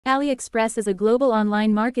AliExpress is a global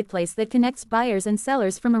online marketplace that connects buyers and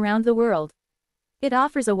sellers from around the world. It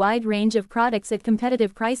offers a wide range of products at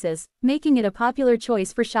competitive prices, making it a popular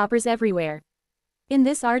choice for shoppers everywhere. In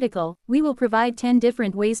this article, we will provide 10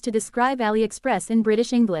 different ways to describe AliExpress in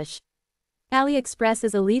British English. AliExpress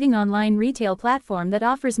is a leading online retail platform that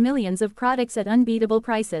offers millions of products at unbeatable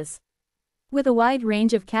prices. With a wide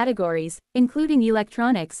range of categories, including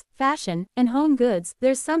electronics, fashion, and home goods,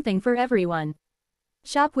 there's something for everyone.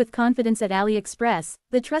 Shop with confidence at AliExpress,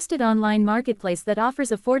 the trusted online marketplace that offers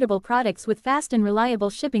affordable products with fast and reliable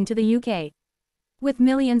shipping to the UK. With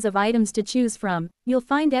millions of items to choose from, you'll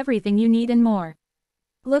find everything you need and more.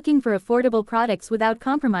 Looking for affordable products without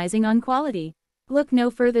compromising on quality? Look no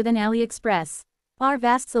further than AliExpress. Our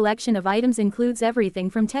vast selection of items includes everything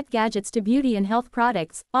from tech gadgets to beauty and health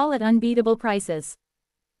products, all at unbeatable prices.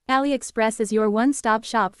 AliExpress is your one-stop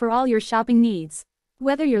shop for all your shopping needs.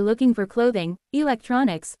 Whether you're looking for clothing,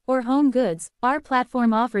 electronics, or home goods, our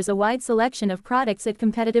platform offers a wide selection of products at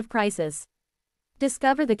competitive prices.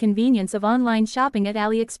 Discover the convenience of online shopping at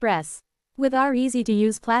AliExpress. With our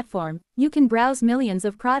easy-to-use platform, you can browse millions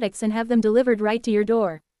of products and have them delivered right to your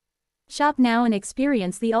door. Shop now and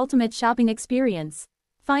experience the ultimate shopping experience.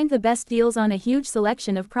 Find the best deals on a huge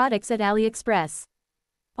selection of products at AliExpress.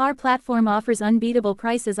 Our platform offers unbeatable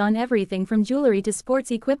prices on everything from jewelry to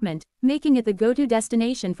sports equipment, making it the go-to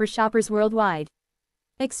destination for shoppers worldwide.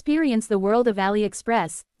 Experience the world of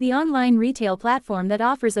AliExpress, the online retail platform that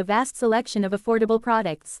offers a vast selection of affordable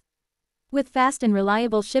products. With fast and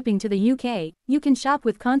reliable shipping to the UK, you can shop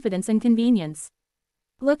with confidence and convenience.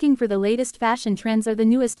 Looking for the latest fashion trends or the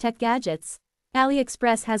newest tech gadgets?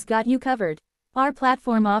 AliExpress has got you covered. Our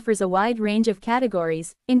platform offers a wide range of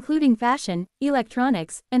categories, including fashion,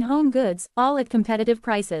 electronics, and home goods, all at competitive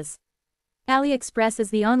prices. AliExpress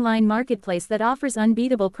is the online marketplace that offers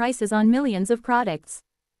unbeatable prices on millions of products.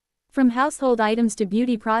 From household items to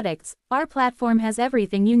beauty products, our platform has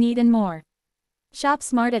everything you need and more. Shop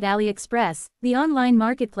smart at AliExpress, the online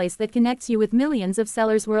marketplace that connects you with millions of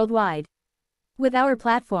sellers worldwide. With our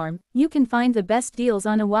platform, you can find the best deals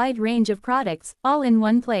on a wide range of products, all in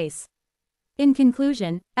one place. In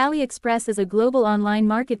conclusion, AliExpress is a global online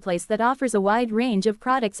marketplace that offers a wide range of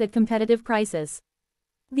products at competitive prices.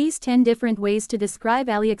 These 10 different ways to describe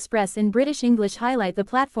AliExpress in British English highlight the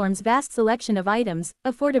platform's vast selection of items,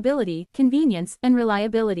 affordability, convenience, and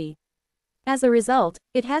reliability. As a result,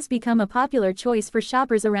 it has become a popular choice for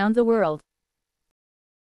shoppers around the world.